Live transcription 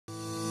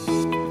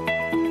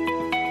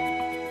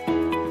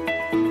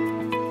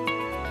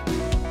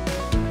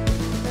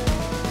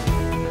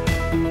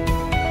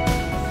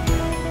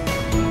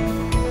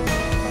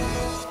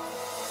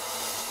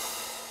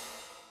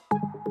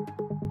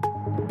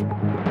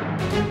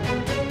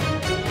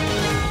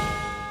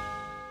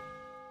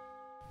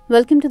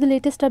Welcome to the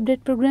latest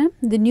update program.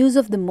 The news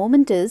of the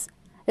moment is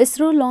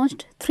ISRO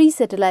launched 3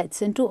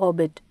 satellites into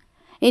orbit.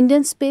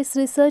 Indian Space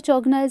Research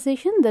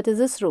Organization, that is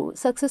ISRO,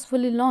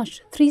 successfully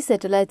launched 3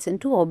 satellites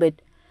into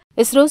orbit.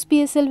 ISRO's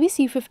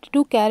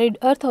PSLV-C52 carried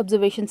Earth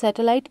observation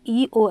satellite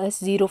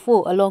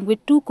EOS-04 along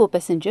with 2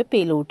 co-passenger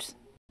payloads.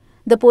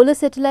 The Polar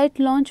Satellite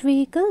Launch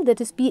Vehicle,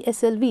 that is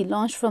PSLV,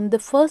 launched from the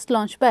first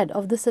launch pad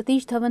of the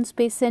Satish Dhawan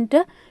Space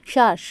Centre,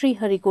 Shah,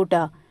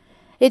 Sriharikota.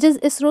 It is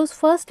ISRO's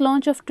first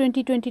launch of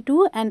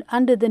 2022 and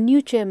under the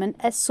new chairman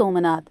S.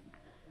 Somanath.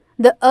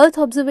 The Earth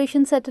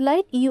Observation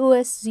Satellite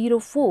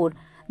EOS-04,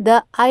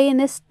 the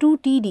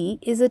INS-2TD,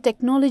 is a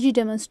technology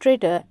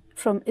demonstrator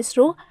from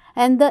ISRO,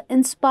 and the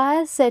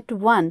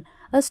InspireSat-1,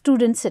 a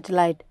student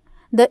satellite.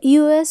 The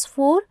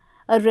EOS-4,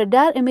 a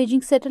radar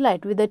imaging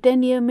satellite with a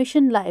 10-year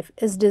mission life,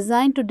 is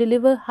designed to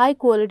deliver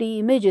high-quality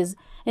images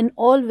in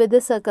all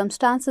weather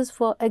circumstances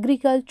for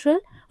agricultural,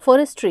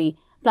 forestry,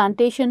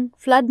 plantation,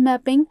 flood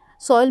mapping,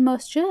 soil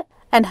moisture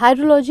and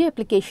hydrology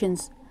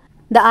applications.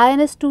 The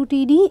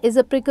INS-2TD is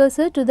a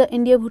precursor to the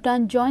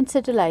India-Bhutan joint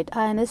satellite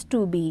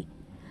INS-2B.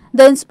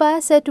 The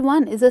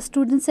InspireSat-1 is a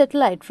student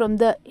satellite from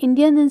the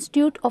Indian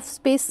Institute of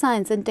Space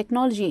Science and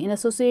Technology in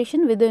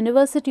association with the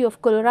University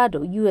of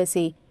Colorado,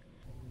 USA.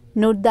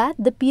 Note that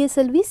the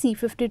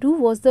PSLV-C52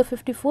 was the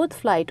 54th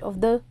flight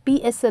of the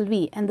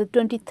PSLV and the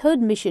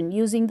 23rd mission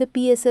using the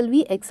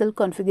PSLV-XL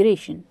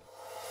configuration.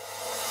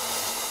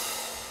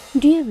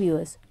 Dear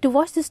viewers, to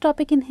watch this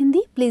topic in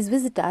Hindi, please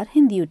visit our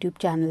Hindi YouTube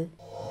channel.